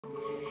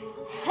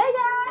Hey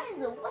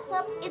guys, what's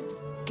up? It's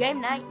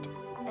game night,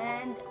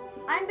 and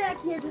I'm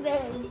back here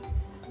today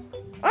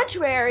on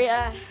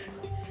Terraria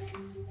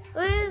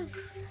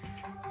with,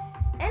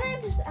 and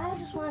I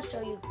just want to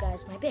show you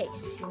guys my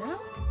base. You know,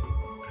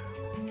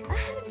 I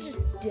haven't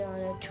just done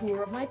a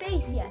tour of my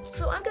base yet,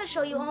 so I'm gonna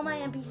show you all my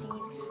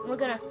NPCs, and we're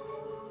gonna.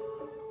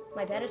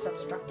 My bed is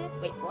obstructed.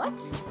 Wait, what?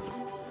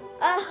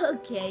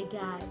 Okay,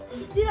 guys,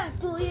 did I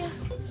fool you?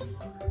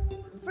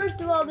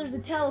 First of all, there's a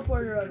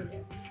teleporter over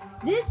there.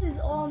 This is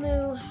all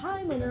new.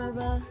 Hi,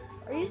 Minerva.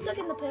 Are you stuck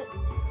in the pit?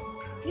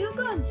 You've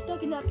gotten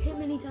stuck in that pit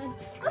many times.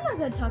 I'm not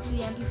going to talk to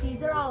the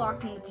NPCs. They're all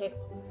locked in the pit.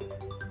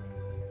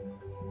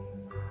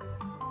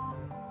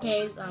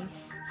 Caves, I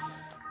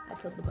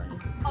killed the bunny.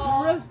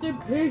 Oh. Rest in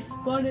peace,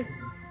 bunny.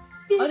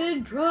 I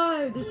didn't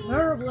try. This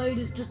Parablade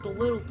is just a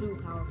little too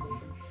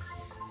powerful.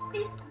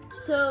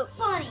 So,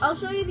 Funny. I'll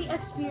show you the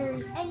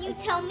experience. And you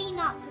tell me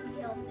not to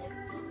kill him.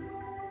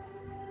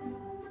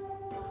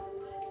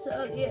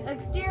 So, the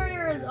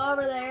exterior is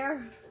over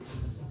there.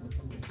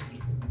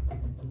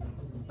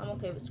 I'm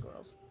okay with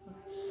squirrels.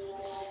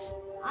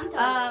 I'm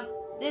tired.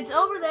 It's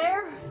over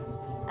there,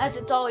 as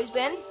it's always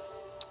been.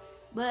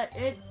 But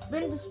it's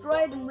been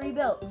destroyed and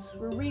rebuilt.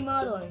 We're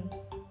remodeling.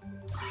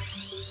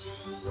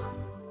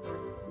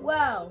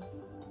 Wow.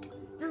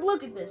 Just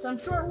look at this. I'm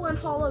short one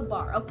hollow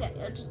bar. Okay,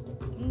 just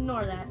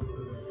ignore that.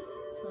 Until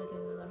I get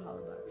another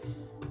hollow bar.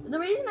 The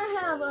reason I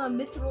have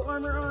mithril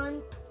armor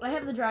on, I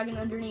have the dragon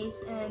underneath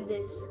and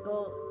this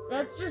gold.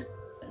 That's just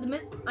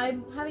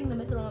I'm having the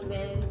mithril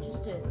advantage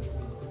just because.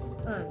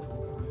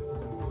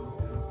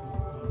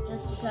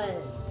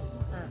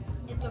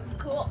 It looks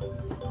cool.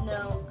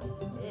 No,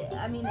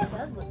 I mean it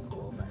does look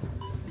cool, but.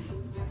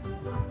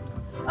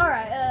 All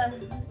right,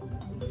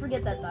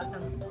 forget that thought.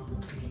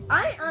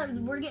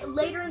 We're getting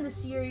later in the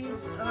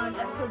series on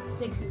episode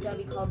 6 is gonna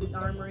be called the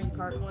Armory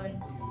Part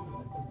 1,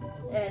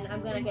 and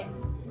I'm gonna get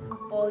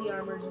all the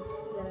armors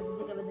that I can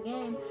think of in the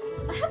game.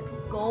 I have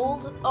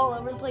gold all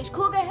over the place.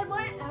 Cool guy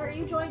headline, are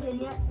you joined in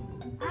yet?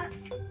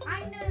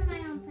 I'm doing my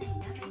own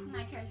thing. I'm making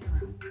my treasure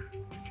room.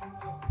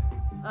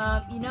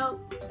 You know,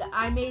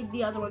 I made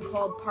the other one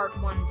called Part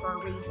 1 for a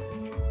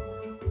reason.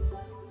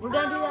 We're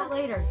gonna do that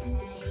later.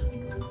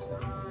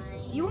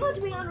 You want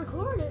to be on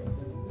recorded,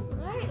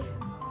 right?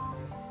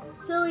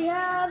 So we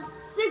have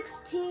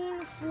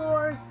 16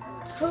 floors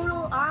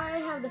total. I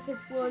have the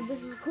 5th floor.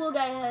 This is Cool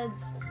Guy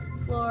Head's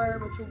floor,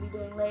 which we'll be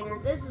doing later.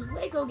 This is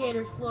Waco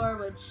Gator's floor,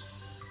 which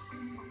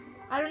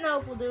I don't know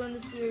if we'll do in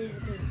this series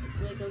because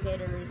Waco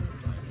Gator isn't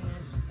joining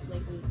us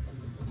lately.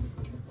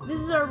 This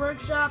is our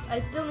workshop.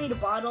 I still need a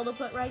bottle to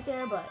put right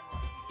there, but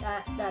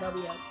that'll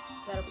be okay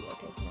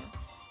for now.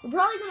 We're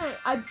probably gonna.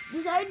 I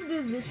decided to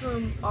do this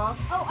room off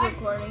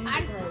recording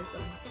because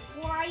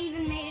before I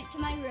even made it to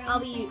my room, I'll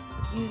be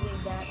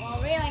using that.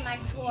 Well, really, my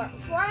floor.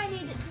 Before I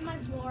made it to my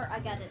floor, I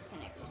got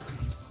disconnected.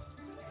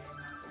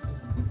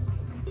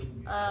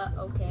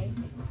 Okay.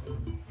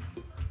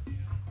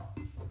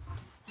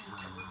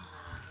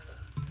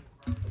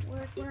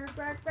 Work.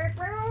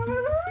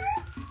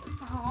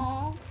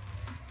 Oh.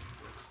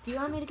 Do you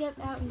want me to get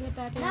out and get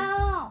back in?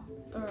 No.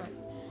 Alright.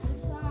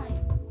 It's fine.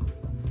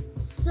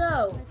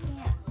 So,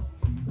 I can't.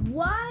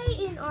 why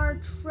in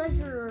our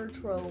treasure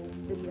trove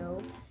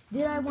video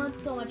did I want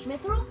so much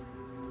mithril?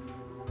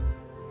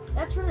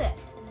 That's for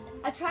this.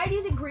 I tried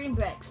using green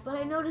bricks, but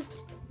I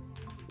noticed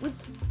with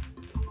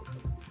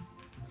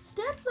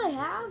stats I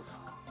have,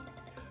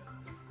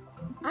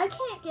 I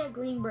can't get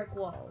green brick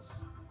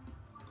walls.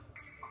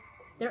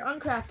 They're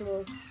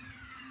uncraftable.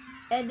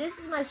 And this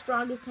is my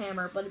strongest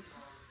hammer, but it's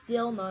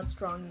still not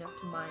strong enough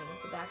to mine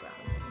the background.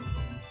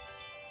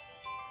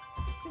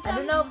 I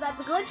don't know if that's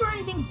a glitch or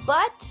anything,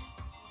 but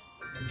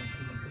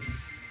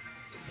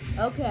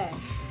okay.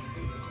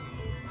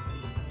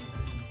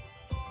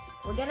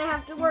 We're gonna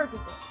have to work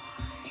with it.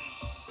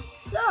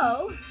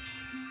 So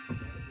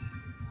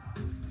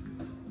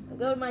I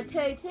go to my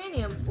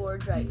titanium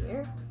forge right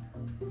here.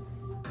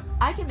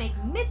 I can make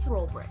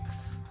mithril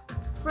bricks.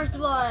 First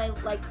of all, I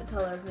like the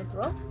color of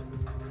mithril.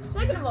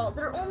 Second of all,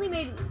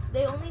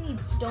 they only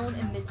need stone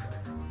and mithril.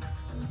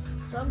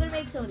 So I'm gonna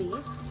make some of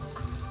these.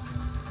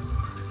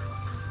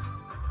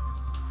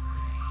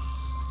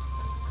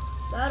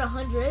 About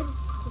 100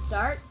 to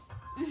start.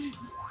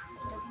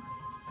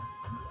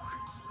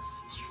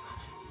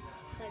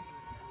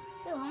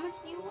 So how much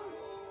do you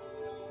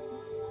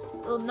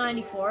want? Well,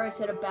 94. I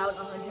said about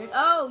 100.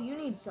 Oh, you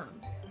need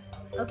some.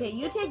 Okay,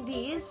 you take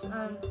these.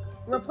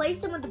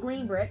 Replace them with the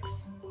green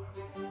bricks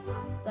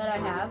that I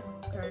have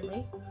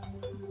currently.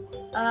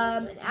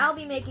 And I'll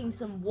be making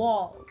some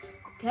walls.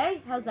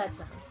 Okay? How's that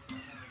sound?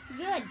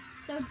 Good.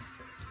 So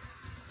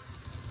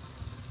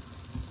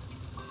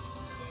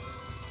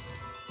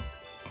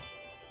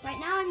right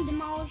now I'm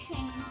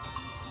demolishing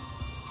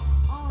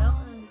all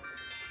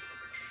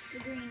the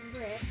green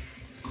bricks.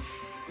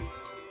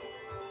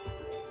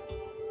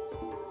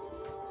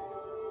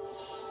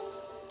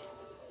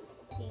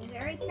 Being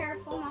very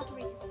careful not to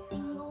break a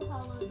single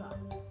hollow bar.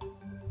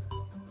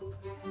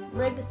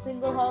 Break a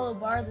single hollow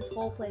bar, this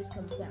whole place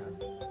comes down.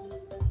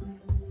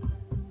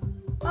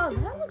 Oh,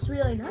 that looks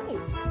really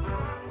nice.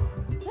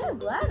 Yeah, I'm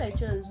glad I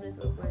chose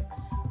Mithril bricks.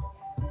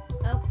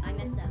 Oh, I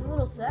messed I was up. a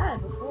little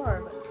sad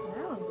before, but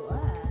now I'm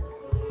glad.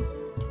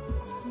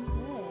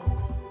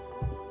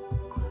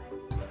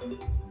 Okay.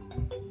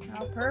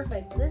 Oh,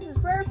 perfect. This is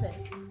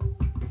perfect.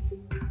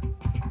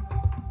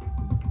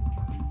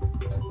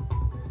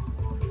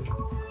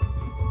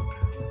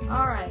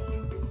 Alright.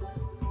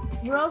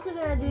 We're also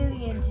going to do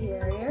the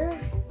interior.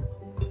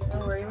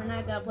 Don't worry, we're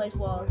not going to place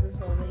walls this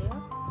whole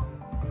video.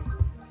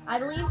 I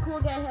believe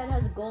Cool Cat Head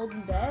has a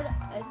golden bed.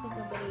 I think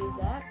I'm going to use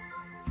that.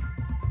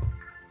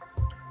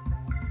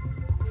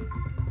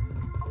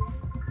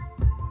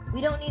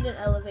 We don't need an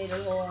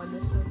elevator hole on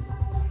this one.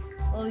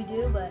 Well, we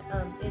do, but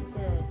it's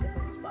in a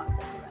different spot than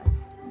the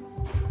rest.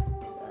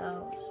 So,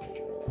 I'll show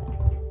you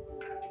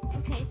that.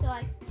 Okay, so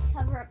I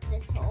cover up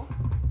this hole.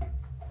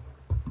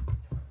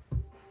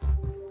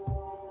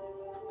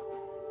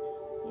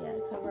 Yeah,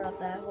 cover up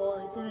that hole.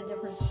 It's in a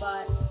different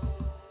spot.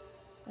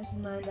 I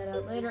can mine that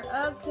out later.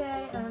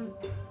 Okay,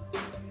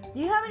 do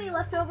you have any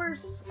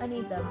leftovers? I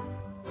need them.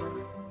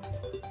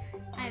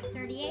 I have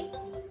 38. I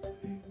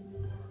can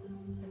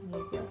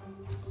use that.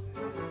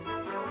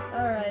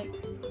 Alright.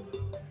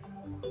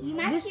 You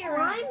match These your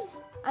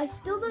slimes, I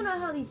still don't know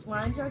how these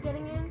slimes are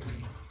getting in.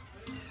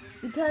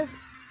 Because,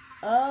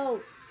 oh,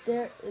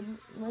 it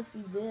must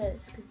be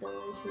this, because there are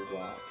only 2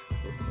 blocks.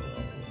 This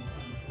area.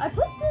 I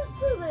put this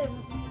so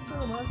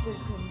the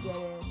monsters can get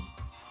in.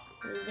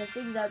 Because I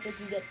figured out they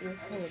can get through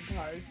hidden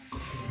cars.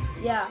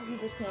 Yeah, you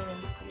just can't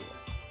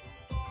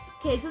in.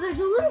 Okay, so there's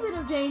a little bit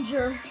of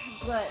danger,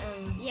 but,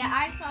 Yeah,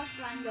 I saw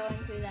slime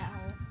going through that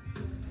hole.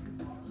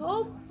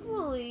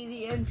 hopefully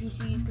the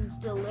NPCs can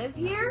still live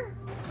here.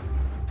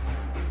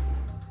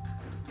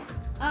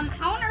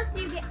 How on earth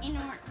do you get in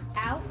or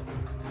out?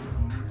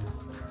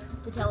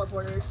 The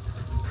teleporters.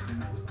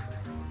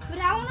 But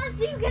how on earth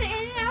do you get in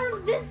and out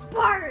of this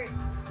part?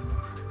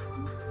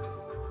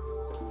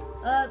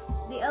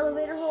 The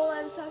elevator hole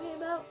I was talking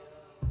about.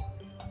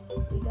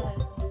 We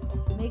gotta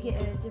make it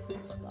in a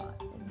different spot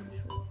than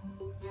usual.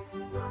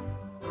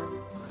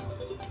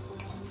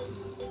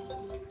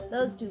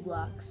 Those 2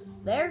 blocks.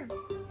 There?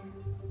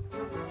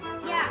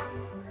 Yeah,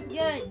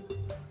 good.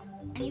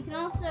 And you can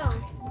also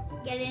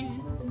get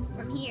in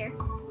from here.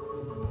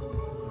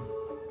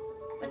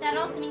 But that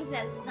also means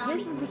that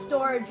zombies... This is the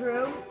storage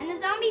room. And the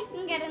zombies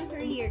can get in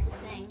through here, just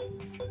saying.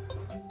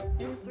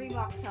 They're 3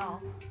 blocks tall.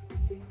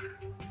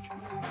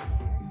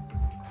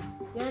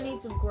 Gonna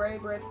need some gray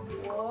brick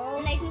walls.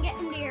 And they can get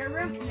into your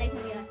room, and they can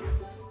be like...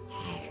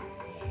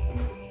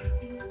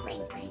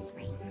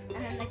 Brains.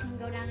 And then they can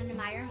go down into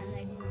my room, and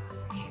they can go...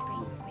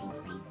 Brains.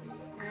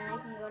 And then they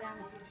can go down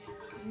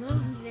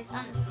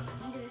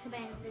into this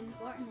abandoned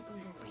floor, and they can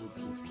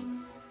go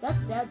brains.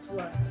 That's Dad's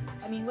floor.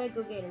 I mean,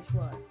 Waco Gator's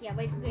floor. Yeah,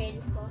 wait for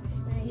Gator's floor.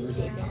 You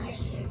did not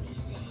hear me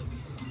say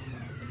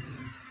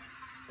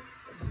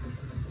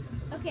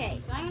that.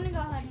 Okay, so I'm gonna go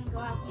ahead and go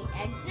out the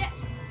exit.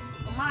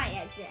 Well, my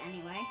exit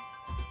anyway.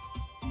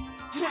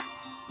 I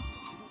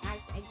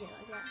just exit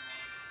like that.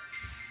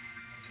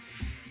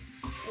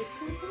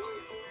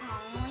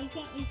 Oh, you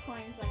can't use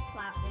coins like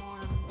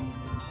platforms.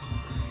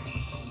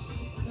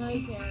 No,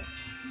 you can't.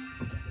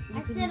 I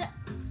said,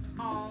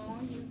 oh,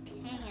 you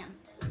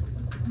can't. I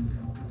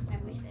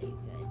wish that you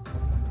could.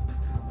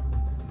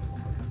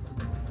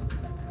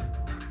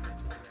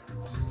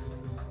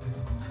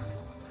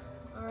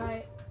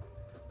 Alright.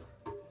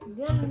 I'm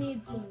gonna need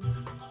some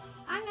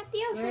I'm at the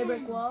ocean. gray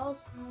brick walls.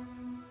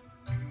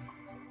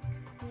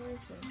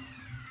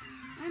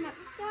 I'm at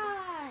the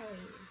sky.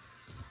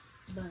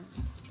 Boom.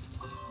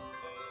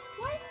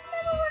 Why is this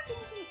never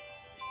working?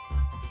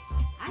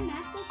 I'm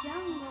at the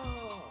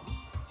jungle.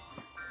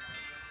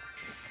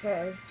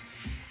 Okay.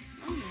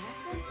 I'm at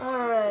the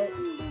Alright.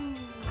 jungle.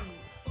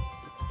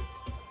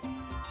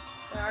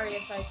 Sorry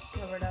if I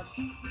covered up.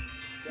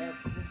 Yep.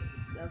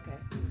 Okay.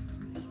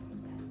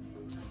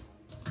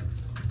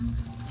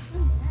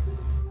 I'm at the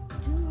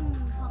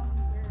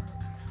steampunker.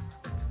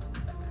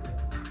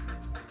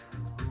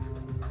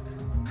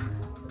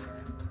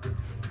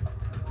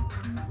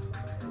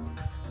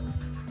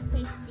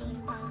 Hey,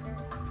 steampunker.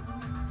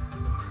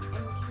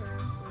 Enter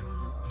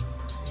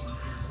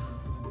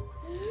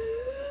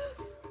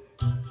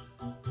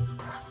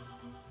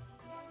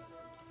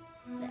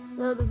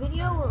So the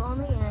video will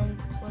only end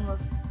when we're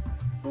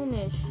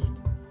finished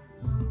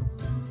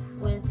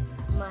with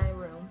my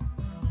room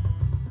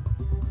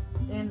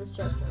and this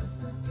chest room.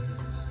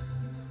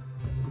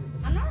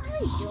 I'm not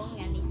really doing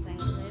anything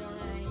because I don't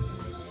have anything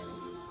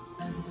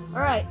to do.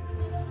 Alright.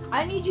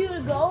 I need you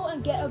to go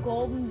and get a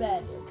golden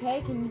bed,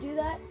 okay? Can you do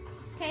that?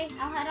 Okay,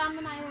 I'll head on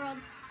to my world.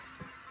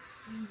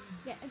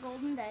 Get a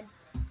golden bed.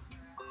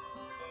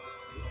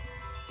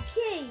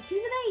 Okay, to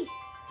the base.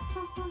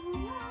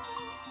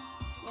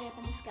 Way up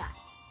in the sky.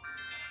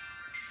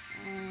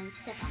 And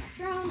step on a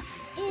throne.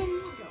 I'm in.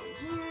 Go in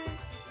here.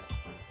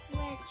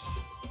 Switch.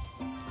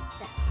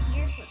 Step on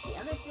here. Flip the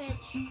other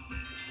switch.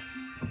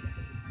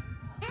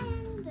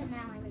 And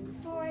now I'm in the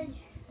storage.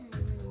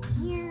 And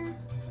here.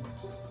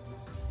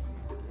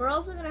 We're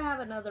also gonna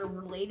have another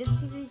related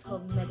series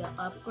called Mega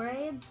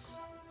Upgrades.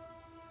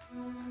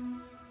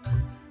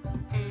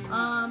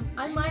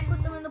 I might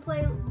put them in the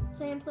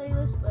same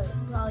playlist, but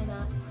probably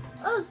not.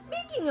 Oh,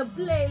 speaking of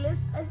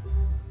playlist,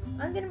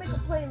 I'm gonna make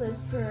a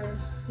playlist for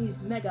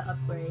these Mega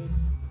Upgrade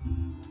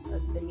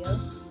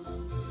videos.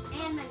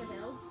 And Mega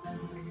Build.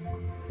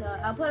 So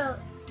I'll put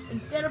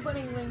instead of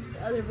putting links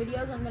to other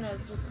videos, I'm gonna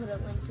just put a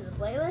link to the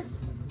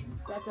playlist.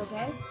 That's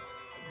okay?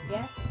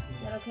 Yeah?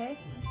 Is that okay?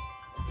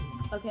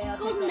 Okay, I'll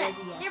Golden take that Deck.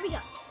 as a yes. There we go.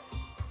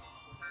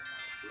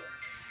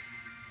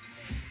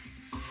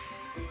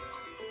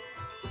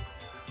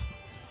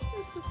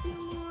 Just a few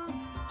more.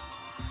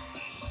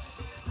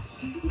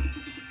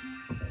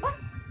 What?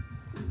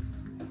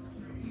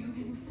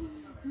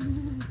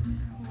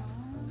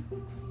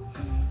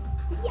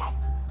 Yeah.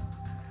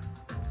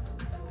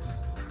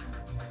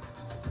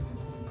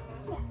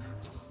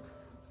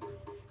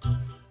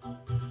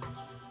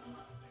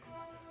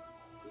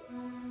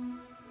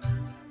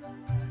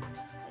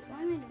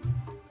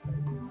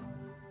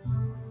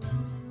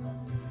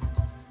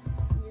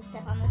 Just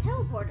step on the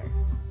teleporter.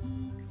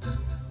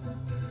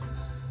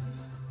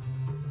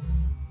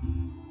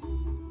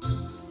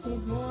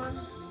 Need more.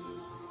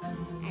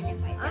 And if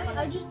I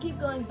I just keep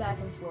going back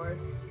and forth.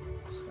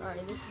 Sorry,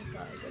 this is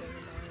probably getting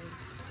annoying.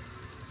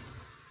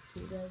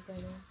 You guys by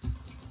now?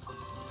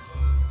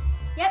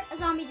 Yep, a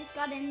zombie just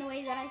got in the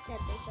way that I said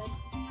they could.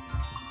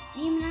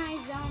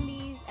 Demonized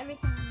zombies,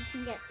 everything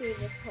can get through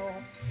this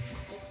hole.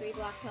 This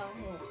 3-block tall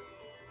hole.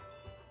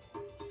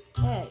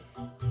 Hey.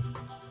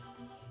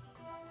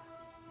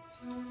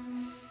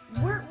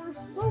 We're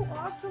so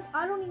awesome,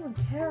 I don't even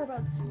care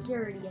about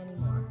security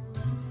anymore.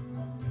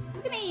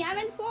 Look at me, I'm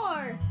in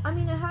 4. I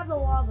mean, I have the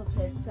lava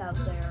pits out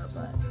there,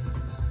 but...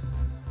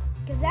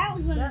 Because that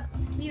was when Yeah.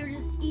 we were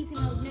just easy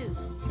mode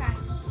noobs. Trying,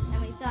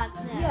 and we thought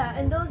that... Yeah,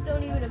 and those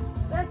don't even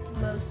affect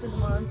most of the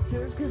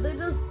monsters, because they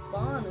just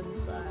spawn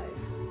inside.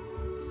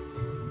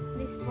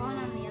 They spawn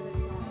on the other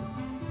side.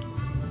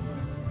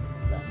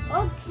 But,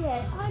 okay,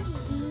 I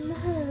just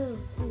love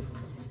this.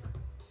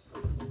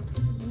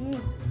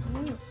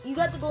 You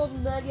got the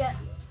golden bed yet?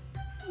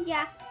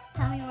 Yeah,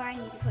 tell me where I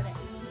need to put it.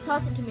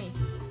 Toss it to me.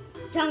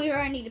 Tell me where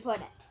I need to put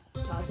it.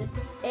 Toss it.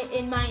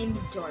 In my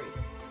inventory.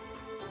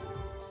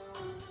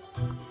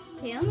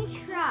 Okay, let me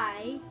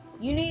try.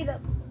 You need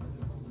a...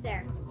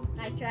 There.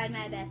 I tried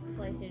my best to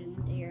place it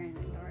into your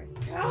inventory.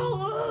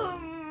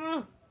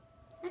 I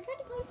I tried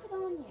to place it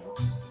on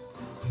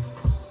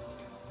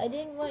you.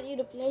 didn't want you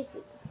to place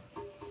it.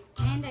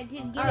 And I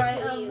did give Alright,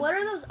 it to you. what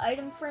are those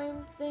item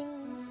frame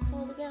things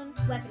called again?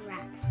 Weapon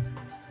racks.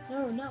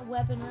 No, not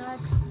weapon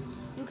racks.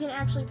 You can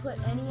actually put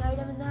any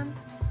item in them.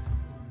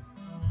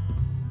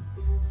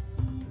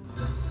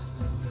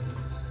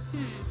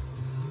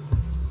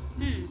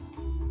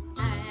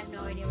 I have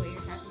no idea what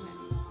you're talking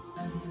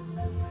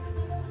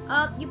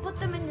about. You put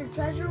them in your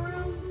treasure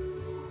room.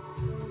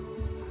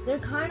 They're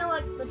kind of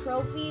like the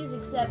trophies,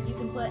 except you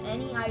can put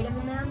any item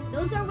in them.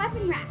 Those are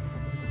weapon racks.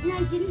 And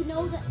I didn't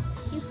know that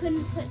you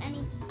couldn't put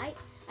any...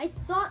 I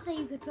thought that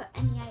you could put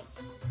any...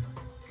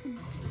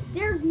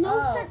 There's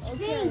no such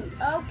thing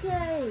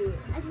Okay.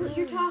 as what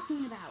you're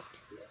talking about.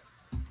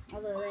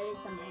 Although that is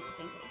something I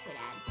think we should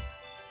add.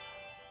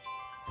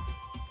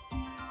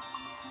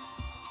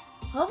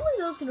 Hopefully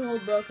those can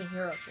hold broken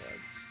hero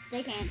swords.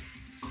 They can't.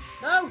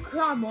 Oh,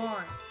 come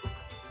on.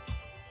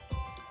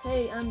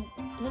 Hey, can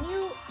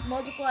you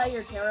multiply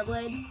your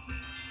Terrorblade?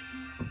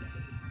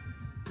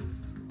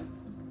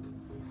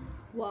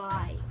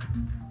 Why?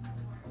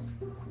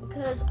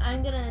 Because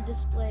I'm gonna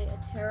display a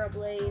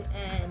Terrorblade,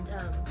 and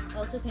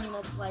also can you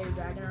multiply your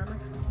dragon armor?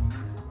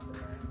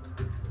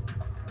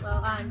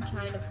 Well, I'm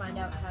trying to find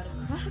out how to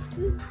craft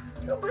this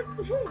stupid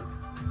thing.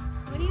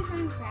 What are you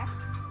trying to craft?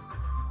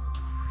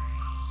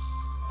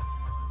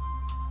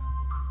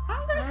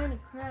 I'm gonna... Trying to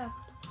craft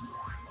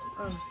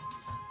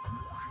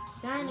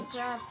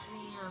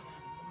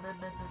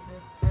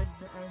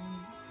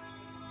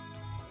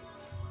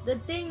the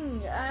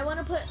thing. I want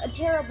to put a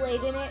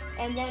Terrorblade in it,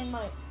 and then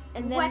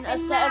Weapon a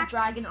set rack? of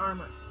dragon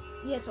armor.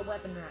 Yes, a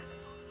weapon rack.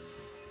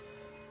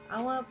 I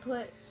want to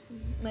put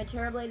my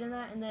Terrorblade in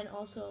that, and then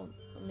also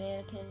a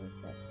mannequin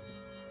with that.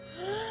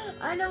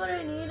 I know what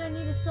I need. I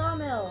need a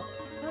sawmill.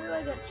 How do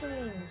I get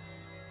chains?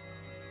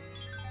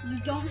 You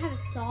don't have a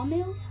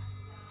sawmill?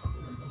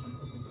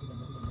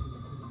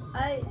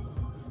 I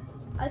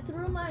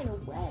threw mine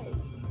away.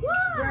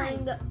 Why?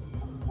 During the...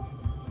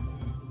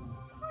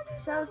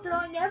 So I was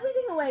throwing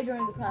everything away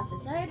during the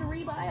process. I had to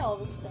rebuy all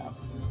the stuff.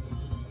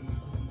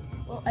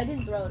 Well, I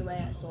didn't throw it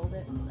away. I sold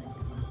it. But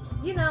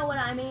you know what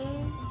I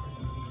mean.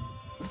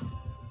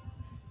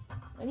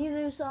 I need a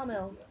new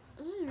sawmill.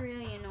 This is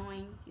really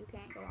annoying. You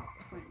can't go out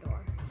the front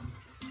door.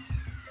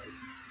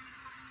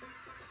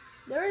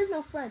 There is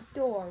no front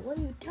door. What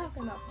are you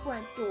talking about,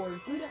 front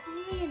doors? We don't... It's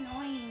really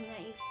annoying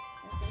that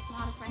there's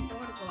not a front door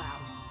to go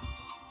out.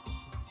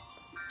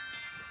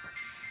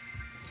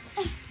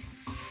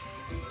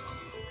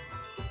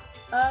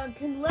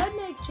 Can lead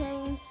make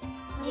chains?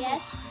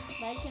 Yes,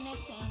 lead can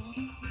make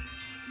chains.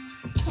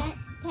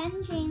 10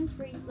 10 chains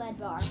for each lead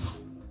bar.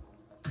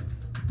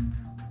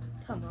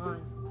 Come on.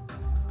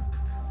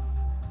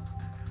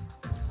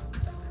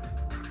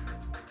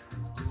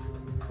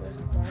 There's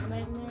some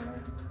dynamite in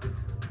there.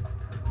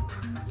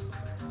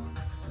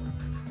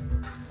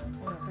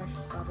 And a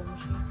precious bubble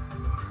machine.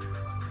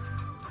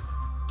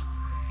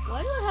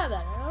 Why do I have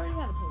that? I already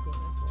have a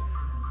titanium sword.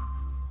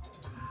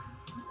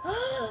 I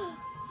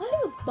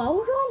have a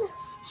bubble gun?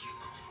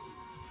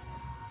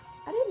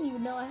 I didn't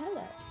even know I had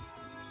that.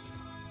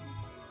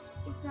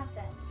 It's not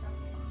that strong.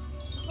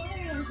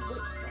 Valerian's way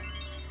strong.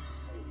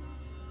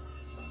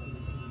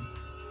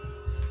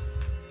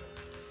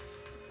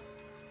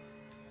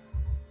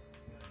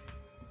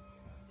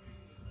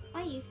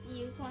 I used to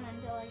use one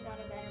until I got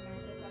a better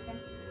magic weapon.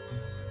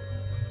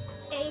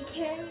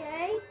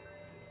 AKA,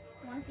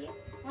 wanna see it?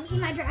 Wanna see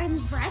my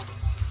dragon's breath?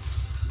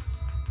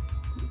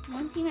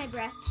 Wanna see my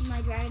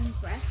dragon's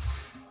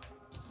breath?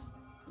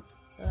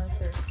 Sure.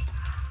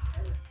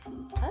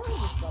 I like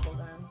this bubble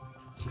gun.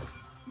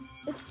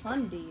 It's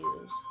fun to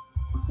use.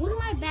 Look at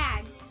my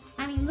bag.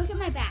 Look at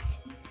my back.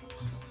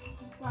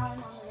 While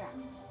I'm on the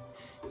ground.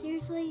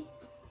 Seriously?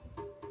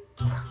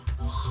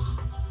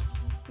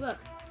 Look.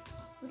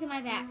 Look at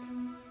my back.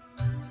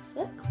 Is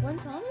that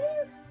Clint on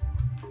here?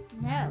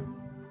 No.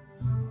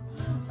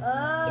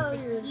 Oh,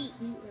 It's a your heat.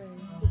 ray.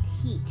 It's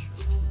heat.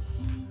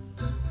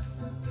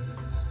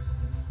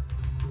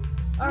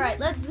 Alright,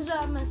 let's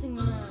stop messing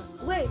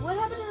around. Wait, what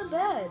happened to the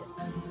bed?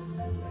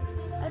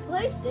 I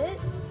placed it.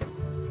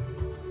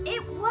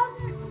 It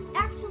wasn't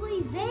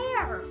actually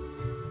there.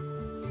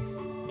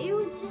 It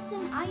was just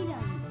an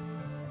item.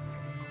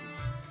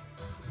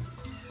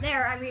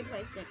 There, I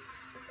replaced it.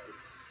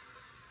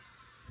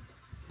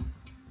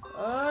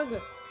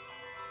 Ugh.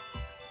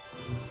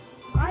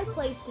 I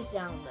placed it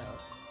down though.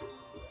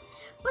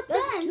 But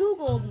That's then 2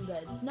 golden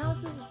beds. Now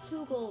it says it's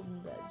 2 golden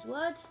beds.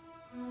 What?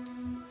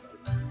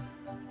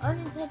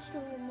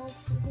 Unintentional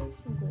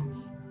multiplication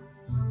glitch.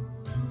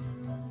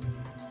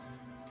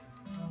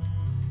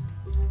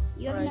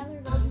 you have Alright, another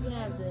you golden can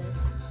have this.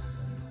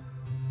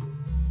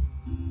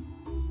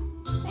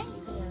 Thanks.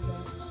 You can have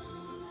that.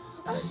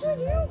 I said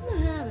you can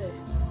have it.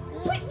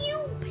 But you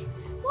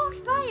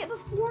walked by it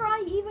before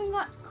I even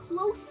got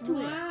close to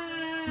it.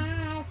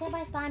 I said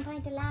my spawn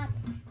point a lot.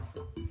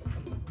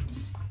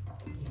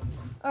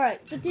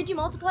 Alright, so did you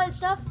multiply the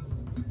stuff?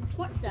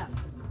 What stuff?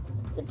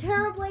 The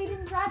Terra Blade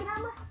and Dragon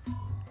Armor?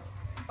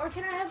 Or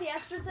can I have the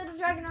extra set of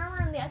Dragon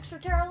Armor and the extra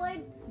Terra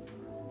Blade?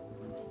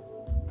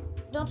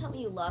 Don't tell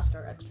me you lost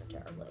our extra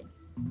Terra Blade.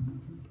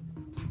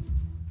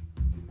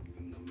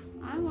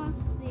 I lost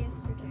the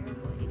extra Terra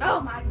Blade. Oh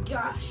my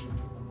gosh!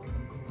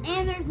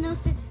 And there's no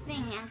such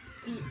thing as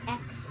the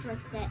extra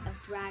set of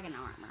dragon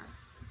armor.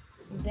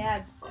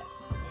 Dad's set.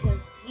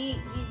 Because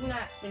he's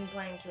not been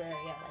playing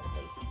Terraria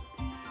lately.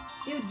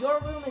 Dude, your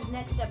room is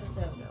next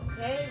episode,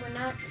 okay? We're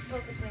not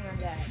focusing on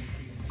that.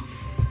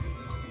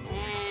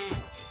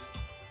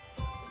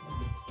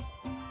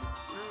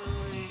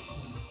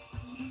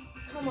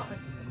 Come on.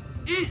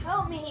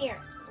 Help me here.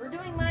 We're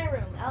doing my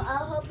room.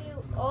 I'll help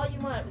you all you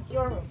want with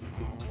your room.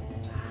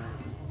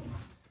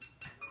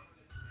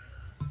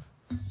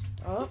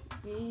 Stop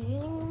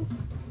being...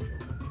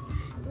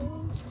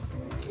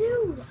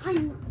 Dude,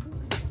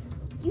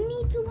 you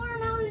need to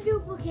learn how to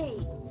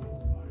duplicate.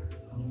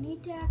 You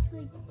need to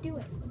actually do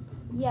it.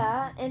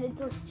 Yeah, and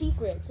it's a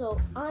secret, so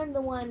I'm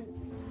the one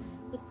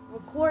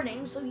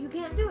recording, so you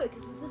can't do it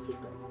because it's a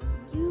secret.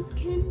 You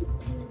can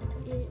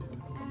do it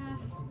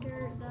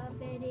after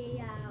the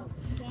video.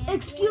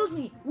 Excuse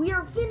me, we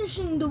are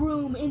finishing the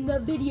room in the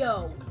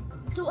video.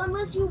 So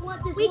unless you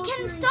want this We whole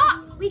can series-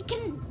 stop. We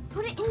can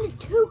put it into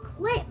 2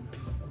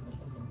 clips.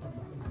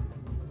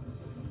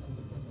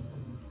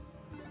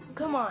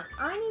 Come on,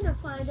 I need to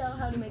find out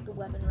how to make a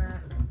weapon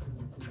rack.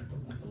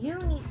 You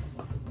need...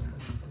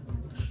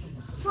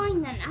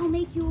 Fine then, I'll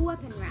make you a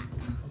weapon rack.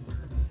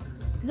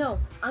 No,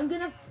 I'm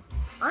gonna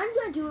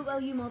do it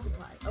while you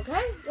multiply,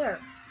 okay? There.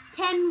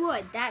 10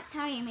 wood, that's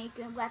how you make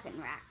a weapon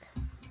rack.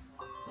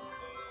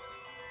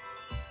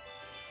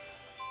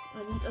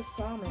 I need a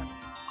sawmill.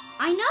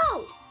 I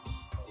know!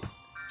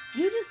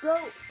 You just go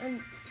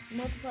and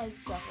multiply the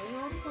stuff. Are you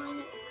multiplying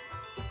it?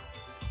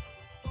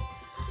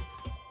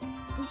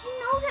 Did you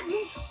know that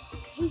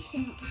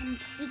multiplication can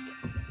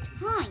take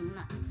time?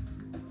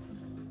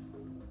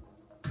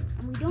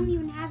 And we don't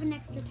even have an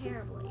extra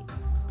Terra Blade.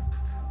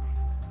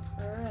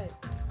 Alright.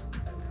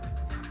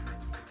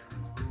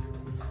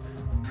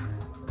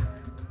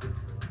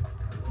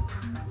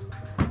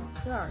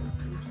 Sorry,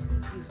 you're just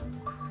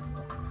confusing.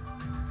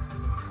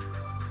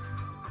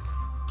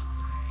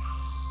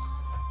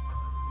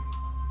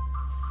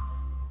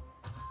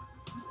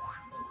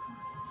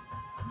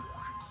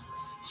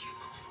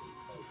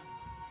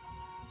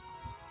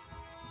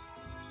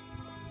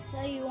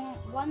 So you want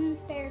 1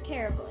 spare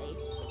Terra Blade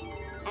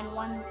and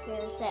 1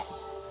 spare set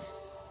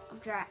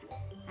of dragon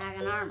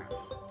armor.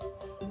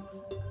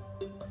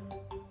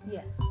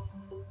 Yes.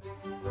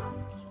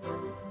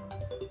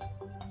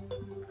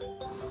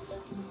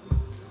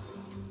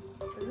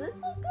 Does this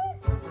look good?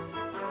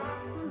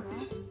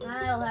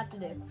 I'll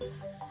do.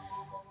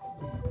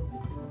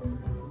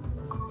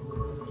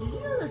 Did you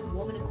know there's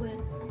woman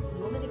equipment?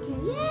 Woman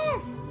equipment?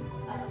 Yes.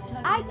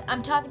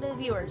 I'm talking to the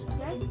viewers,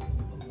 okay?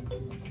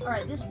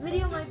 Alright, this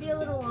video might be a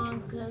little long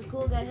because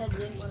Cool Guy Head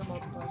didn't want to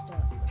multiply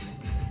stuff.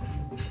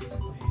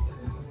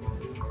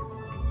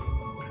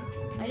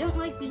 I don't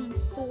like being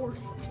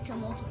forced to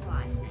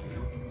multiply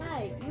things.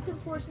 Hey, you can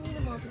force me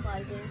to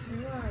multiply things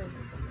in your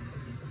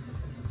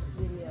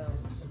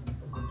videos.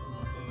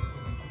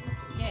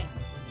 Yeah.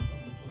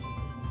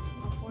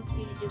 I'll force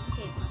you to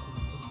duplicate mine.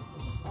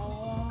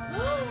 Oh.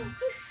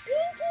 It's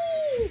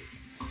Pinky!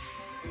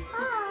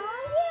 Oh,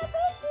 yeah,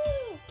 Pinky!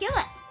 Kill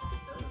it.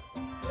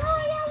 No,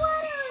 I don't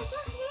want to.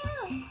 Fuck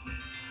you.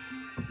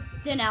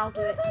 Then I'll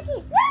do it. Pinky,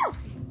 no!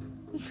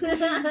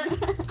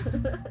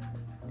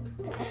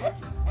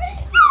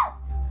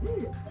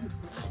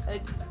 I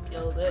just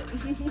killed it.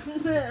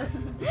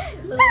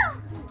 No!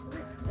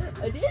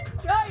 I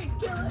didn't try and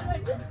kill it. I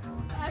just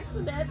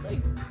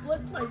accidentally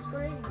flipped my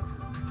screen.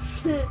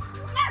 Don't kill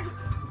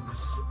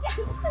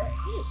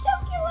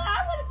it. I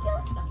want to kill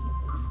it.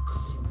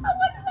 I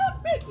want to know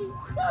Pinky.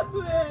 Come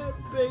here,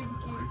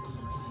 Pinky.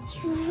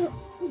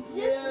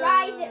 Just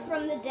rise it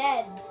from the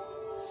dead.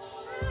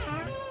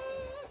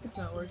 It's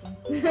not working.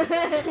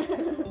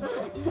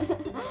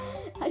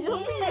 I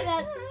don't think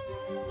that.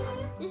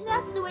 Just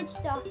ask the witch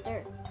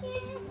doctor.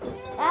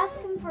 Ask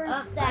him for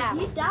his staff.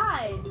 He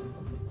died.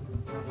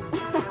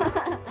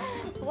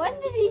 When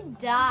did he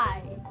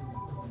die?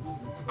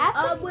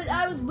 Ask him. When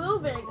I was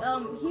moving,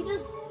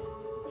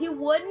 he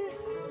wouldn't.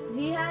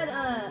 He had,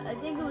 I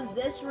think it was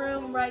this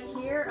room right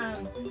here.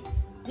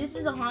 This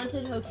is a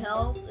haunted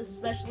hotel,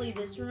 especially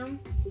this room.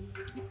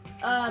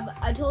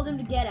 I told him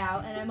to get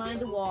out, and I mined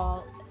the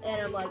wall, and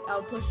I'm like,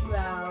 I'll push you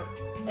out.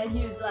 And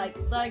he was like,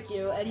 thank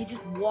you, and he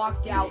just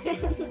walked out,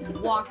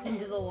 walked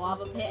into the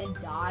lava pit and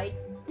died.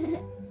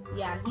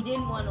 Yeah, he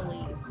didn't want to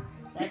leave.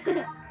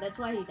 That's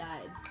why he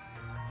died.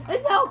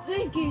 And now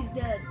Pinky's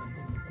dead.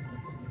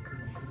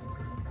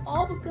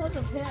 All because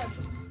of him.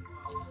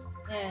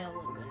 And a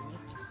little bit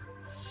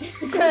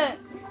of me.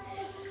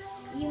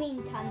 You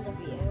mean tons of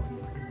you.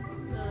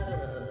 No.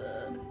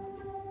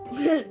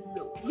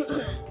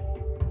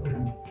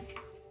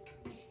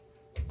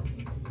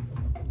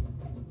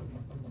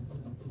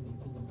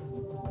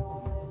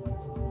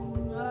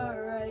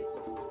 Alright.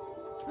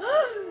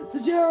 The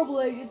Terror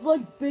Blade, it's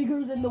like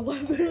bigger than the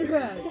weapon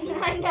rack.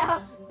 I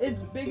know.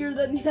 It's bigger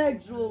than the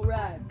actual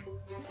rack.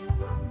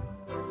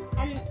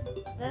 And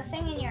the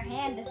thing in your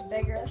hand is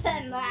bigger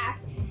than the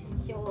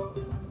actual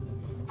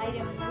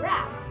item in the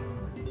rack.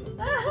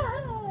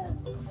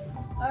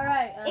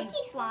 Alright,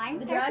 Icky slime.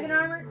 the There's dragon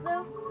armor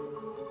though?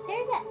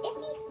 There's an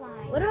icky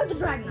slime. What about the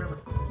dragon armor?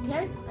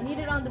 Okay? I need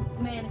it on the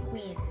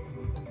mannequin.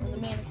 On the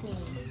mannequin.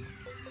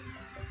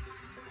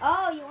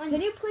 Oh, you want?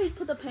 Can you please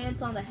put the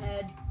pants on the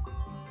head?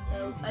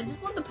 No, I just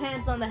want the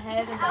pants on the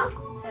head and I'll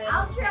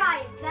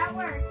try. If that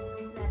works,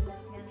 then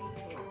it's gonna be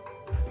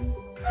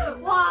cool.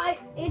 Why?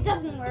 It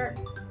doesn't work.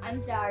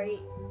 I'm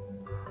sorry.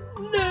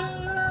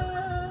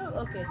 No!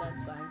 Okay,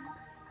 that's fine.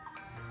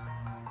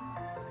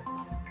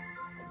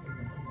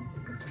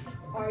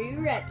 Are you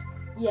ready?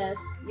 Yes.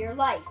 Your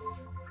life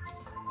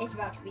is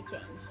about to be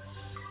changed.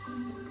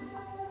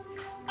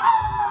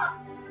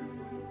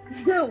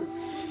 No!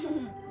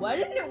 Why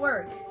didn't it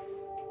work?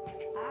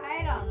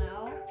 I don't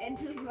know.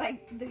 It's just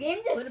like the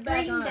game just Put it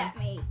back screamed on. at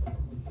me.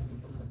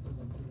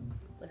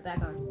 Put it back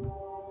on.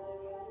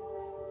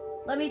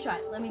 Let me try.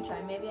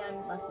 Maybe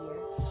I'm luckier.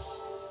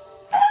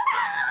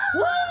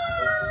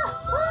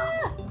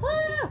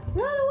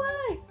 Run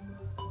away!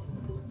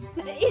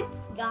 It's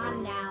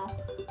gone now.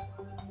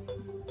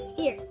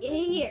 Here.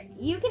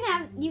 You can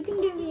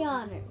do the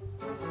honors.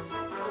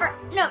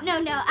 No.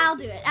 I'll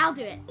do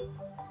it.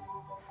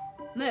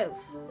 Move.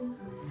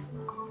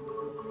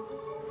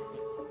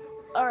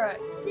 Alright.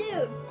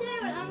 Dude,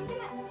 I'm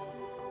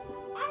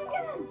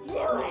gonna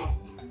do it.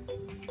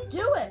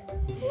 Do it!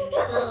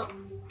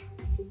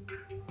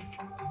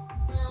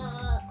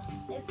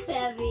 It's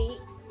heavy.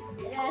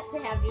 That's a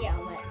heavy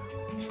helmet.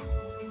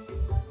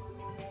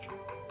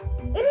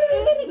 It's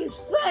eating his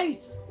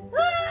face!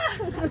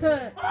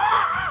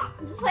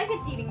 Just like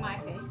it's eating my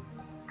face.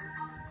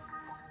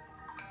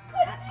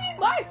 And it's eating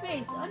my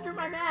face under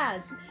my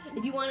mask.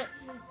 Do you want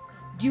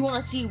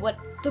to see what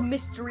the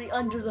mystery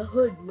under the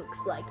hood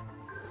looks like?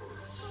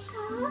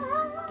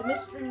 The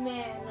mystery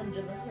man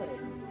under the hood.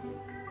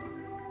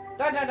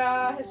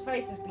 Da! His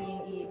face is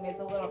being eaten.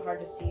 It's a little hard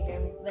to see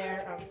him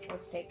there.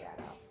 Let's take that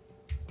off.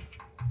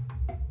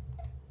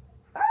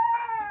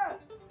 Ah!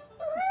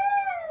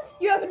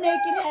 You have a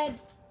naked head.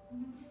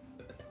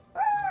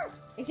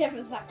 Except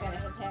for the fact that it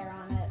has hair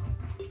on it.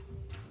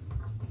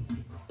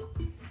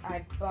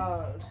 I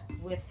bald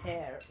with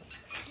hair.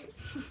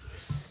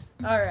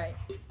 Alright.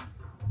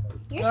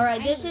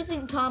 Alright, this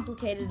isn't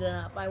complicated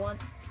enough. I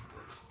want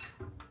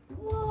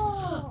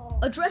Whoa.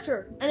 a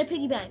dresser and a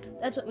piggy bank.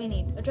 That's what we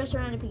need. A dresser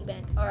and a piggy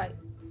bank. Alright.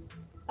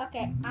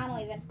 Okay, I'm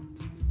leaving.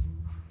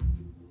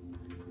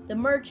 The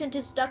merchant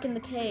is stuck in the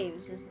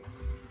caves.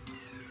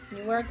 Can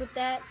you work with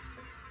that?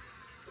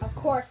 Of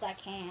course I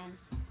can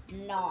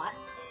not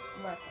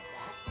work with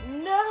that.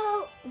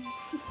 No.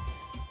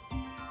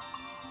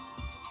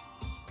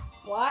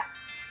 What?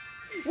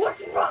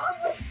 What's wrong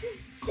with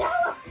this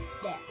teleporter?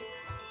 There.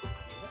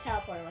 The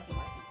teleporter wasn't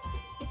working.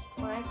 It's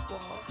Plank's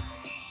wall.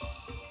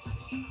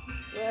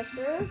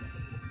 Dresser.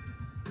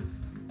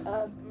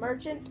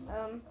 Merchant.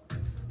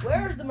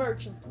 Where is the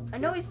merchant? I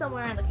know he's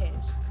somewhere in the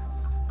caves.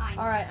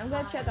 All right, I'm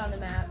gonna check on the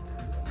map.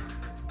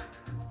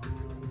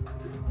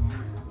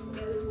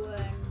 No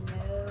one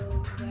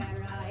knows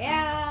where I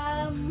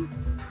am.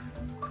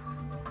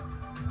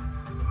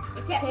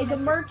 Except Okay, the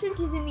Mr. merchant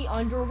is in the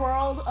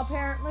underworld,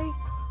 apparently.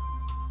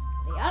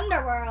 The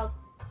underworld.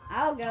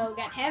 I'll go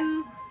get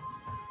him.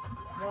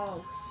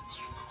 Whoa.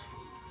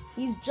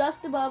 He's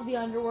just above the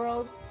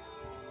underworld.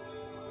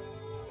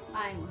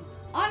 I'm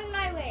on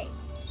my way.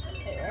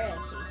 Wait, where is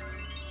he?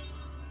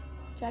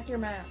 Check your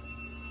map.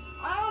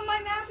 Oh,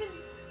 my map is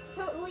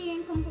totally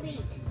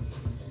incomplete.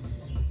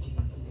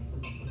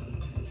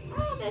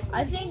 Oh, this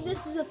I think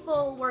this is a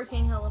full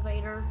working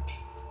elevator.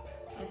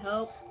 I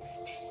hope.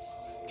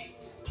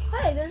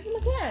 Hey, there's the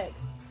mechanic.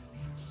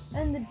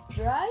 And the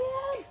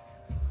dryad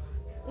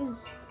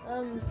is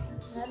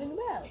having a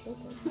bath.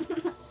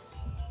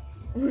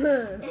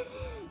 Okay.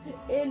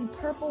 In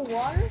purple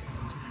water?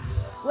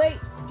 Wait,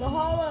 the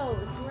hollow.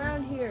 It's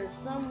around here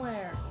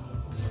somewhere.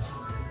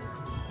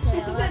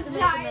 Okay, I'll have to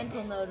make a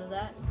mental note of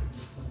that.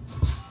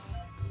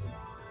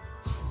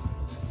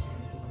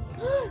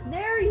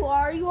 There you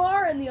are. You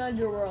are in the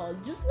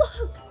underworld. Just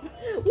look.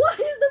 Why is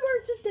the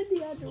merchant in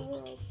the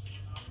underworld?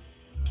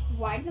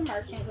 Why did the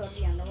merchant go to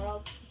the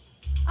underworld?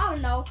 I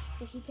don't know.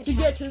 So he could To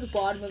get to the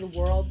bottom of the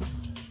world.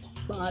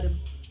 Bottom.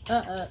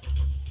 Now,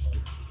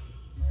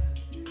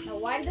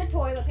 why did the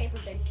toilet paper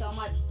dig so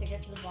much to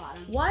get to the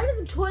bottom? Why did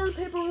the toilet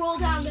paper roll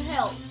down the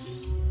hill?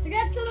 To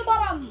get to the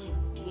bottom!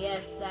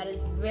 Yes, that is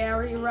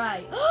very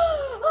right.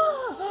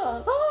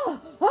 I'm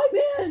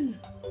in!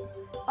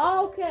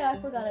 Okay, I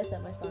forgot I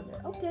set my spawn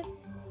there. Okay.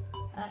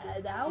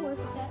 I'll work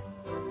with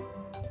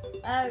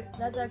that.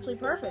 That's actually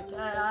perfect.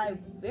 I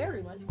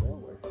very much will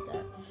work with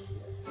that.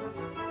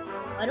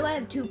 Why do I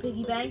have 2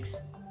 piggy banks?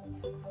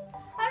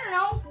 I don't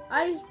know.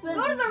 I spent...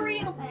 Go to the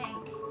real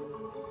bank.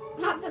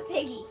 Not the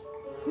piggy.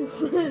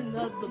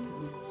 Not the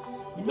piggy.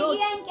 The piggy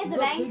bank is a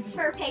bank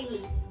for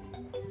piggies.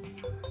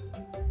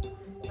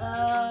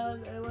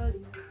 What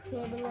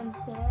table and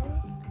chair?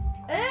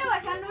 Oh, I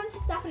found a bunch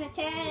of stuff in a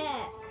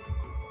chest.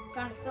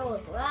 Found a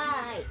soul's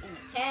light in a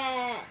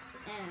chest.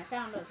 And I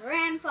found a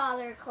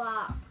grandfather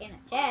clock in a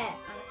chest.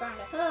 And I found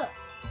a hook.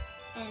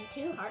 And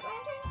 2 heart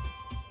lanterns.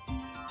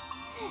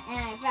 And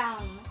I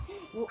found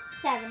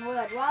 7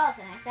 wood walls.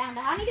 And I found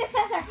a honey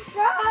dispenser.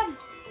 Run!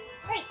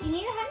 Wait, you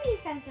need a honey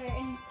dispenser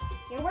in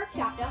your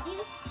workshop, don't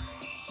you?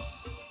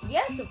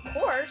 Yes, of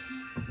course.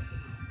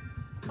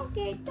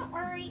 Okay, don't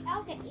worry.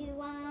 I'll get you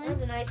one.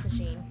 And an ice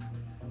machine.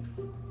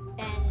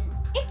 An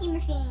icky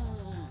machine.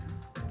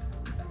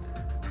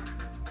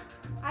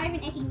 I have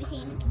an icky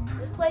machine.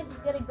 This place is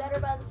getting better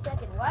by the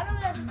second. Why don't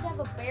I just have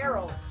a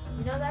barrel?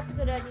 You know, that's a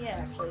good idea,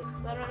 actually.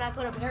 Why don't I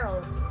put a barrel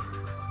in here?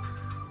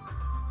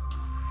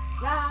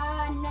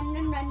 Run, run,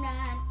 run, run,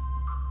 run.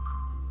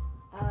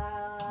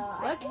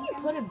 What can you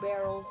put in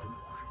barrels?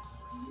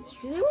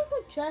 Do they work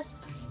like chests?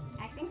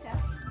 I think so.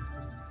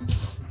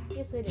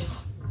 Yes, they do.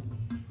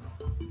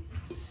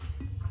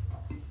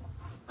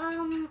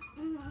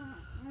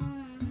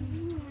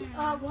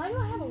 Why do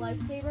I have a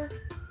lightsaber?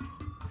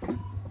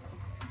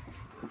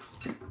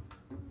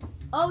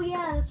 Oh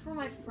yeah, that's for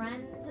my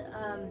friend.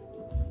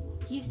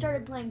 He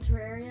started playing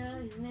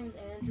Terraria. His name is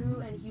Andrew,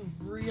 and he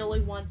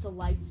really wants a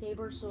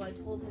lightsaber. So I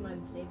told him I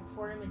would save it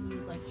for him, and he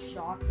was like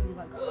shocked. He was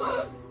like,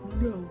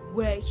 "No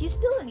way!" He's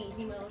still in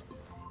easy mode.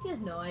 He has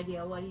no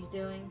idea what he's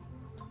doing.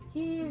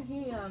 He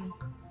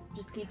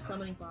just keeps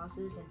summoning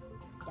bosses and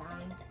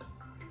dying.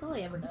 That's all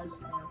he ever does,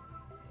 you know.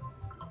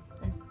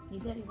 And he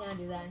said he's gonna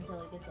do that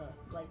until he gets a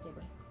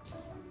lightsaber.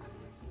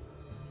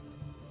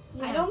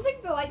 Yeah. I don't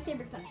think the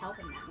lightsaber's gonna help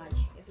him that much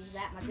if he's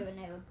that much of a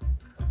noob.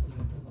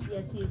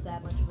 Yes, he is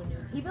that much of a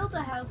noob. He built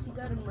a house, he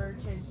got a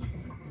merchant,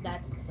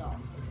 that's all.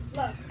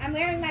 Look, I'm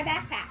wearing my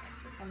backpack.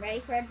 I'm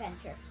ready for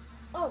adventure.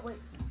 Oh, wait.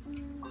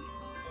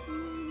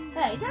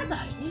 Hey, that's a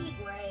heat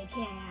ray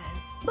cannon.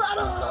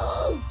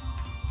 Bubbles!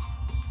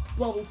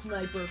 Bubble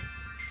sniper.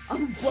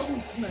 I'm a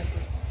bubble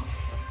sniper.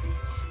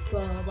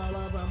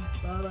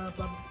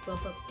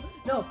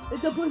 No,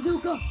 it's a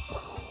bazooka.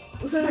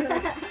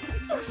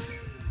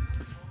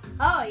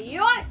 Oh, you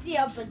want to see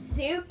a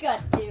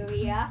bazooka, do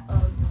ya?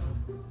 Oh,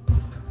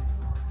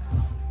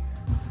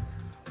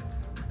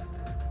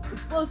 no.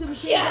 Explosive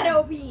machine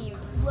Shadow gun. beam.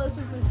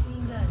 Explosive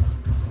machine gun.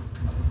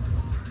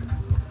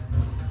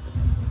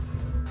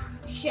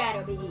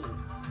 Shadow beam.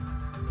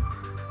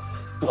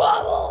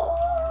 Bubble!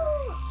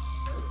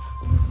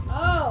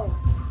 Oh.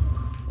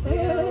 You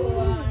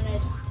want to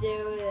do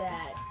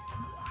that?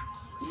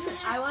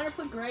 I want to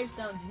put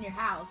gravestones in your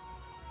house.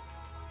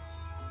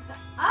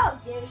 Oh,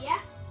 do ya?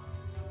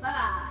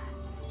 Bye-bye.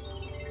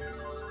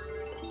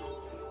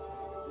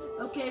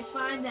 Okay,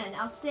 fine then.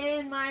 I'll stay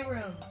in my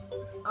room.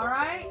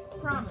 Alright?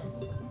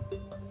 Promise.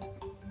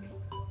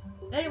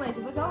 Anyways,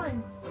 if I go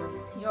in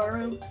your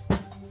room,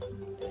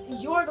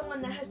 you're the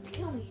one that has to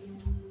kill me.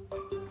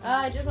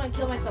 I just want to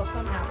kill myself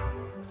somehow.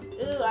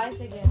 Ooh, I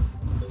figured.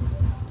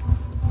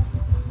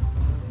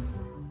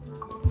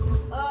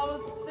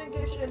 Oh, I think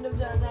I shouldn't have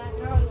done that.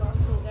 Now I lost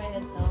cool guy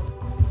head's health.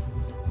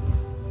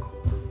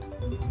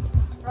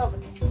 Oh,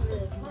 but this is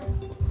really fun.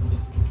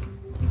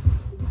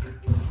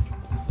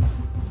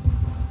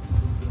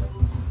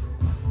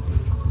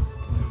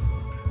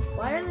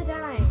 Why are they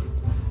dying?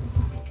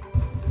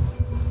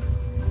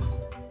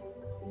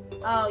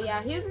 Oh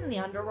yeah, he was in the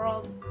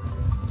underworld.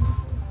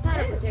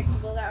 Kind of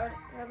predictable that would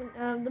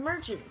happen. The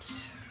merchant.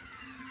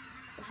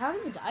 How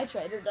did the dye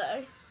trader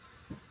die?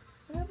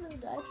 What happened to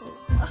the dye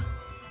trader?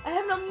 I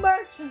have no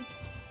merchant.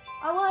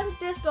 I wanted a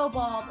disco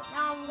ball, but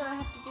now I'm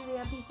gonna have to do the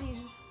NPCs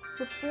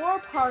before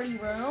party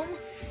room.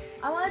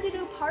 I wanted to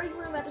do party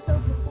room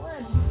episode before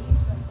NPCs,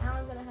 but now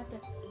I'm gonna have to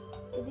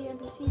do the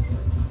NPCs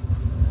first.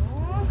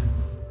 Oh.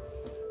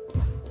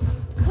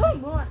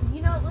 Come on,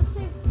 you know, let's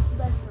save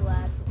best for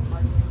last with the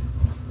party room.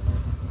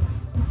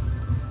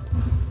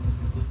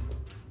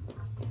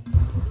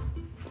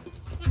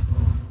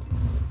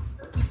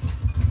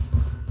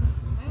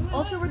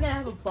 Also, we're gonna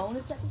have a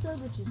bonus episode,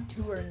 which is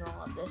touring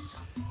all of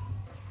this,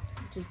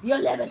 which is the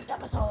 11th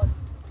episode.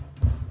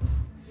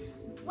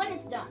 When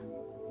it's done.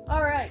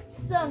 All right,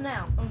 so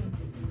now,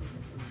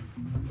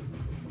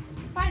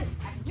 Finally,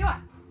 I can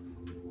join.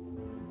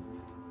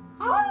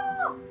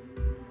 Oh!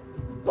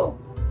 boom.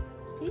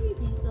 Is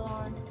PvP still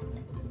on?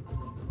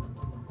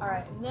 All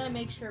right, I'm gonna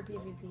make sure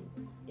PvP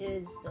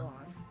is still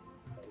on.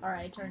 All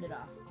right, I turned it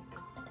off.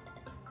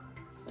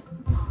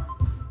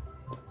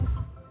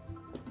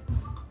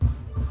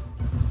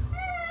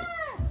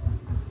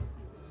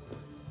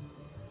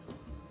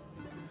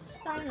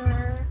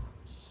 Stinger.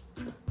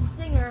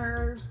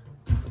 Stingers.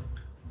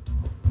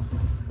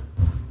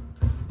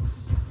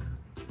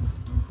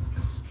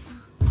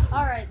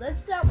 Alright, let's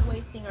stop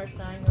wasting our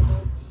Stinger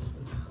bolts.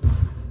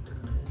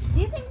 Do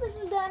you think this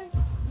is done?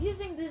 Do you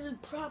think this is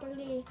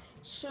properly,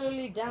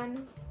 surely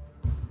done?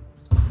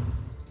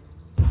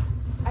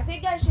 I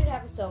think I should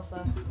have a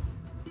sofa.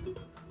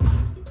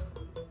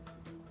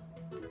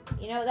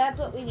 You know, that's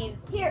what we need.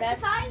 Here,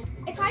 that's...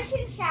 if I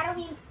shoot a shadow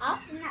beam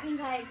up, then that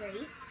means I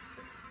agree.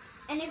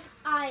 And if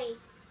I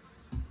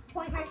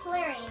point my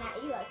Flareon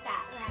at you like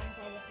that, then that means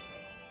I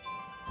disagree.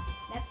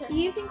 That's Do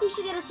you think we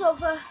should get a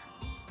sofa?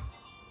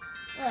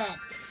 Let's get a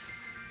sofa.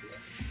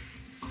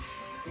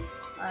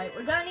 Alright,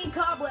 we're gonna need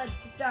cobwebs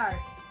to start.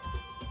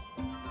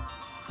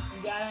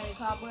 You got any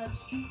cobwebs?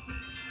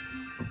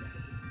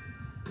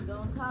 We're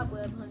going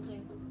cobweb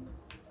hunting.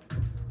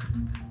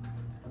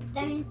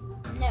 That means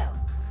no.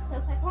 So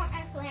if I point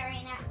my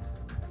Flareon at...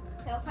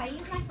 So if I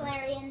use my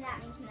Flareon,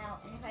 that means no.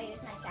 And if I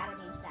use my shadow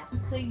beam stuff.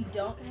 So you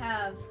don't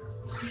have...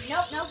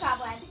 Nope, no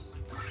cobwebs.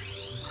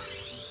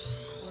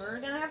 We're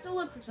gonna have to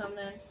look for some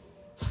then.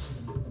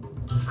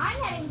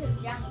 I'm heading to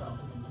the jungle.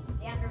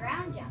 The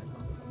underground jungle.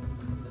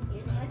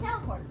 Using the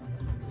teleporter.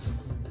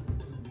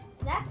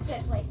 That's a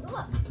good place to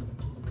look.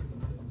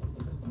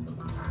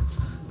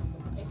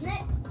 Isn't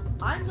it?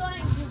 I'm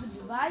going to the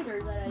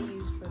divider that I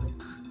used for the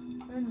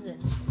crimson.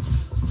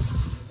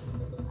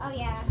 Oh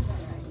yeah, that's a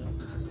better idea.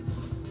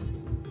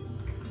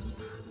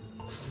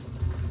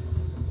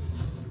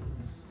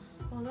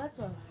 Well, that's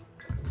a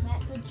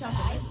That's good chunk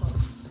of this one.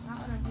 Not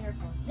what I'm here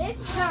for. This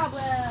is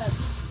Cobwebs!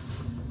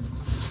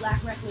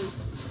 Black recluse.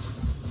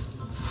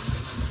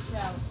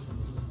 Go.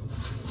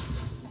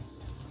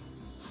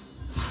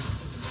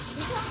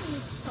 You're telling me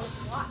to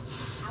watch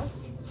out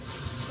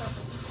for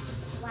the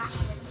black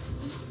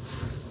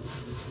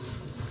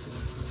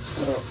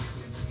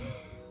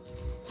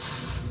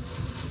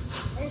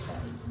There's a...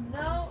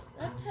 No,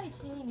 that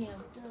titanium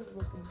does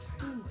look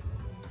intriguing.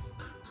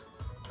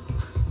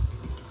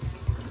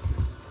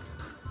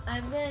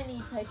 I'm gonna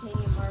need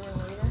titanium armor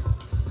later.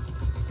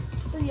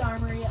 For the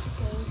armory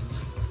episode.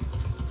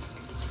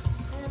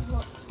 And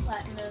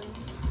platinum,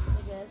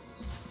 I guess.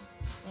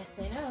 Can't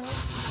say no.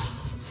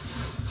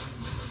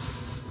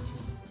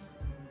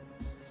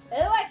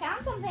 Oh, I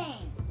found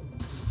something!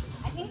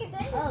 I think it's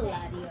interesting. Oh,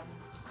 laddie.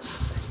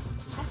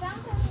 I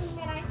found something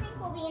that I think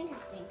will be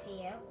interesting to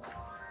you.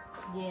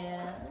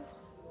 Yes.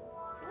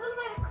 It's a little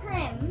bit of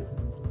crim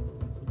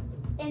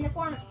in the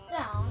form of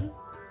stone.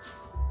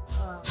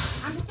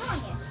 I'm just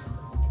throwing it.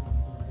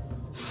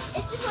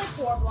 It's just like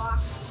 4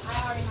 blocks. I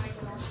already mined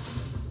them out.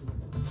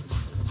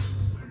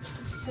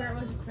 Sure it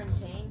was a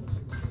crimtane.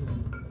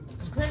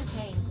 It's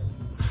crimtane.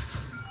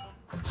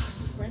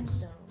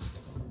 Brimstone.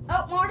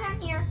 Oh, more down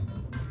here.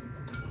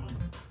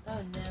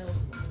 Oh no.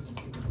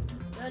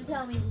 Don't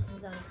tell me this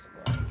is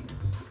unexplored.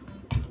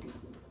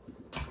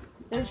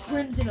 There's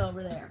crimson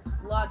over there.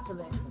 Lots of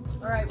it.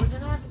 Alright, we're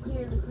gonna have to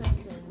clear the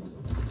crimson.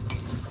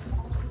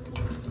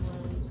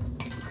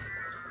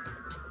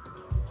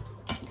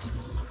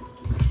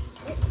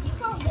 You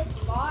call this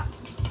locked?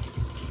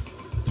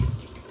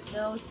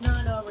 No, it's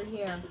not over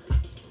here.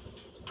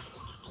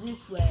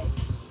 This way.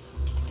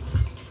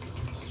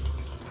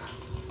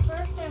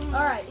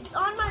 Alright, it's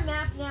on my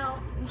map now.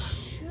 We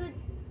should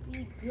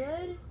be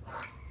good.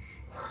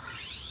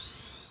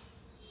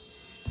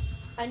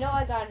 I know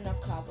I got enough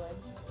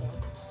cobwebs, so.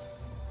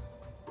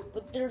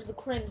 But there's the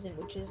crimson,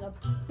 which is a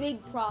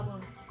big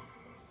problem.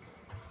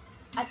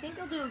 I think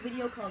I'll do a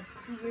video called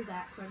Clear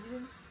That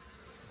Crimson.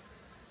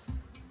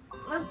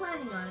 I was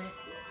planning on it.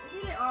 I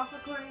did it off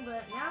recording,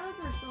 but now that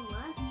there's some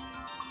left, it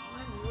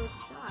might be worth a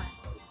shot.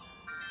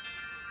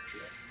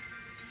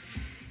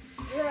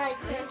 You're right,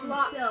 I there's got some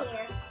lots silk.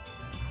 here.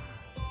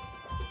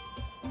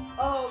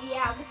 Oh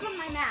yeah, look on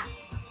my map.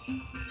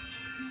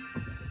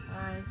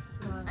 I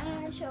saw I'm that.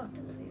 gonna show it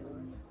to the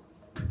viewers.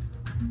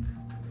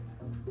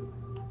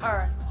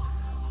 Alright.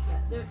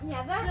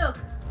 Yeah, Silk.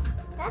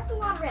 that's a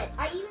lot of red.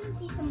 I even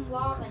see some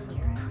lava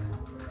near it.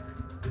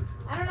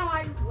 I don't know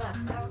why I just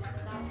left. That was I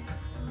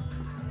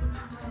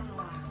don't know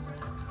why.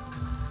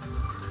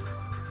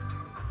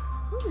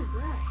 What is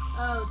that?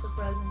 Oh, it's a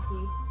frozen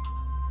key.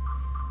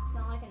 It's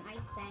not like an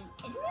ice fang.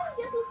 It really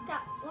does look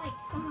like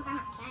some kind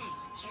of fang,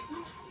 doesn't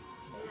it?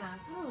 Yeah, I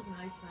thought it was an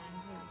ice fang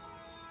too.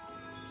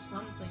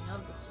 Something of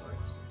the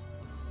sort.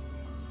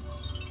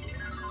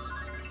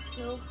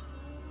 Silk.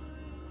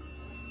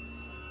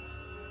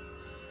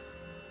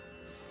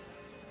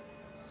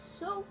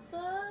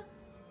 Sofa.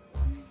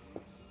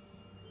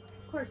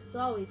 Of course, it's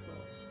always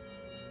full.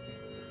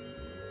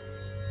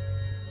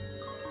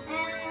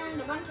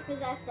 And a bunch of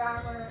possessed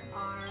armor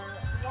are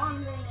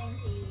wandering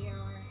into your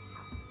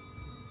house.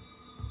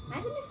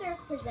 Imagine if there's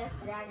possessed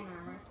dragon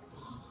armor.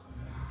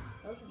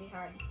 Those would be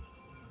hard.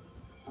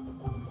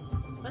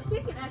 I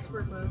think in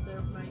expert mode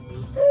there might be.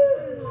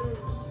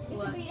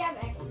 Except we'd have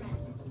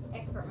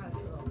expert mode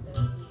tools, so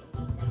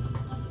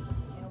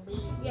it'll be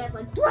Yeah, it's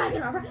like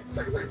dragon armor.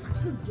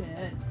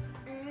 Dead.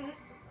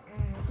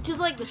 Which is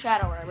like the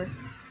shadow armor.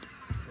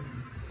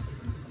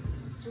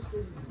 Just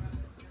isn't.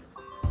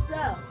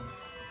 So,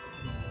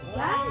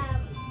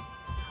 guys,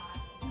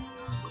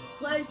 let's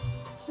place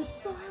the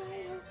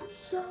fire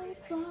so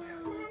far.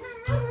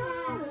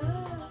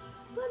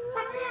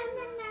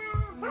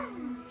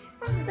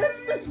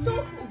 That's the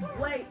sofa.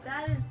 Wait,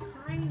 that is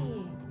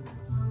tiny.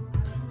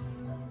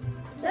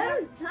 That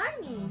is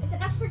tiny. It's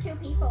enough for 2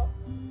 people.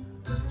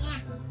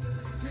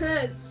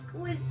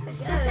 Squished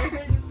together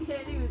and you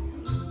can't even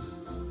see.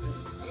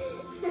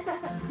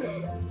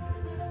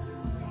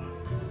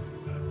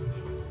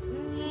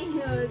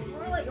 It's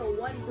more like a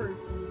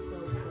one-person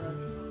sofa.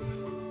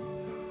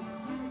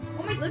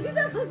 Oh my! Look at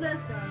that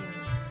possessed armor.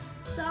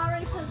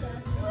 Sorry,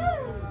 possessed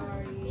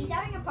armor. He's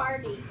having a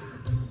party.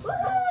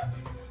 Woohoo!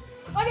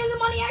 I get the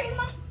money! I get the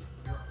money!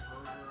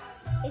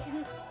 It's,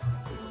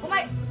 oh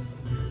my!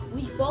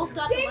 We both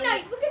got the Game money.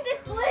 night! Look at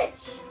this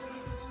glitch!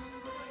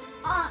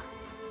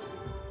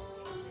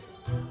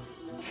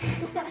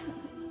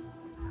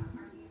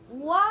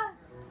 What?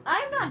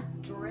 I'm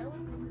not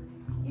drilling.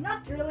 You're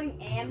not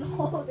drilling and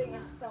holding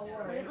a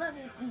sword. Wait, let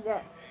me see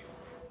that.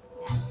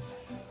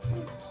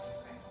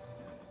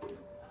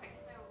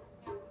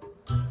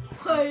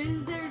 Why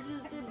is there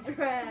just a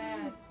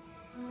draft?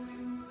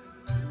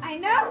 I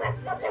know,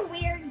 that's such a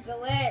weird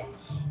glitch.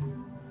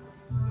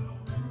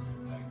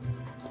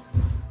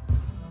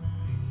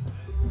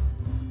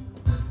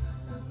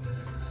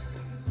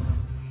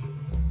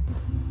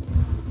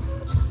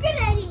 Good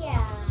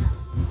idea.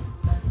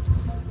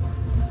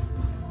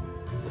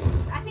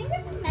 I think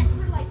this was meant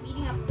for like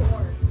beating up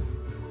hordes.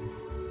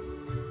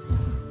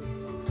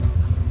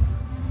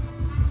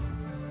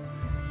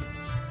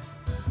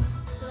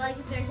 So like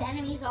if there's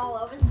enemies all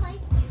over the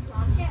place, you just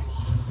launch it, and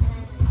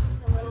then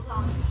the little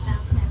bombs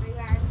bounce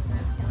everywhere and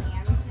start killing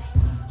everything.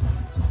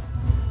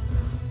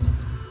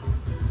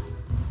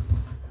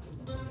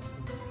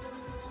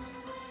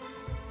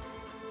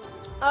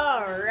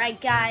 Alright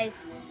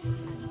guys,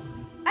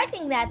 I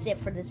think that's it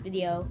for this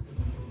video.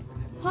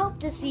 Hope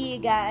to see you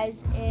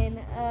guys in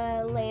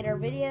a later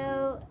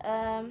video.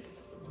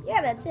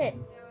 Yeah, that's it.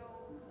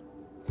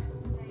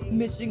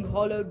 Missing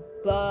hollowed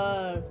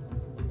bar.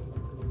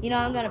 You know,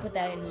 I'm gonna put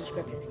that in the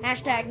description.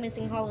 Hashtag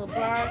missing hollow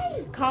bar.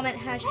 Comment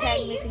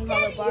hashtag you missing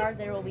said hollow bar.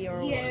 There will be a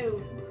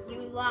reward.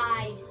 You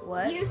lied.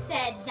 What? You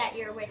said that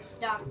your witch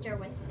doctor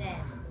was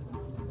dead.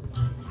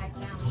 I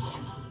found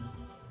him.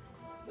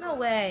 No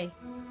way.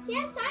 He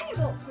has tiny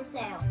bolts for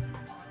sale.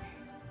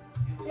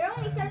 They're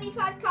only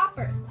 75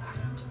 copper.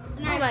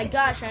 And I Oh have my 60.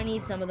 gosh, I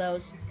need some of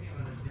those.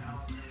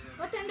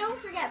 But then don't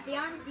forget, the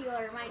arms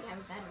dealer might have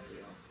a better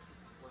deal.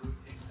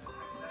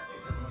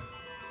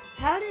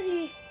 How did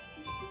he?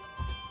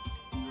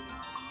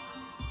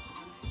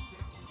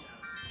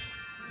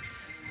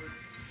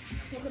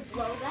 You could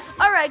blow that.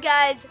 Alright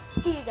guys,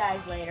 see you guys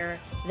later.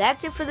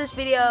 That's it for this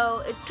video.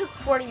 It took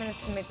 40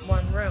 minutes to make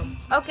one room.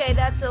 Okay,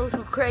 that's a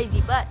little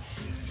crazy, but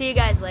see you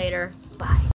guys later. Bye.